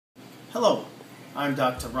Hello, I'm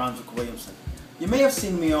Dr. Williamson. You may have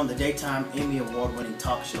seen me on the daytime Emmy Award-winning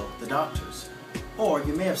talk show, The Doctors, or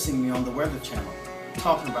you may have seen me on the Weather Channel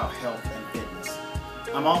talking about health and fitness.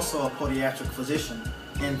 I'm also a podiatric physician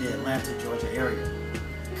in the Atlanta, Georgia area.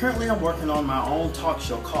 Currently I'm working on my own talk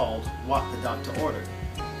show called What the Doctor Ordered,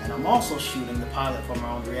 and I'm also shooting the pilot for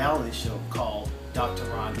my own reality show called Dr.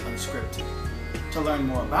 Ron Unscripted. To learn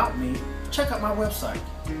more about me, check out my website,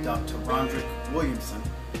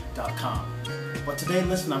 drrondrickwilliamson.com. But today,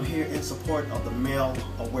 listen, I'm here in support of the Male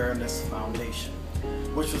Awareness Foundation,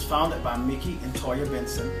 which was founded by Mickey and Toya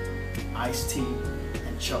Bentson, Ice-T,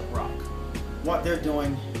 and Chubb Rock. What they're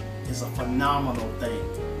doing is a phenomenal thing.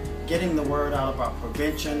 Getting the word out about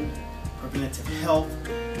prevention, preventative health,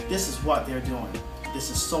 this is what they're doing. This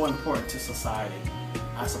is so important to society.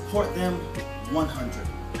 I support them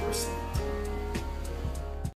 100%.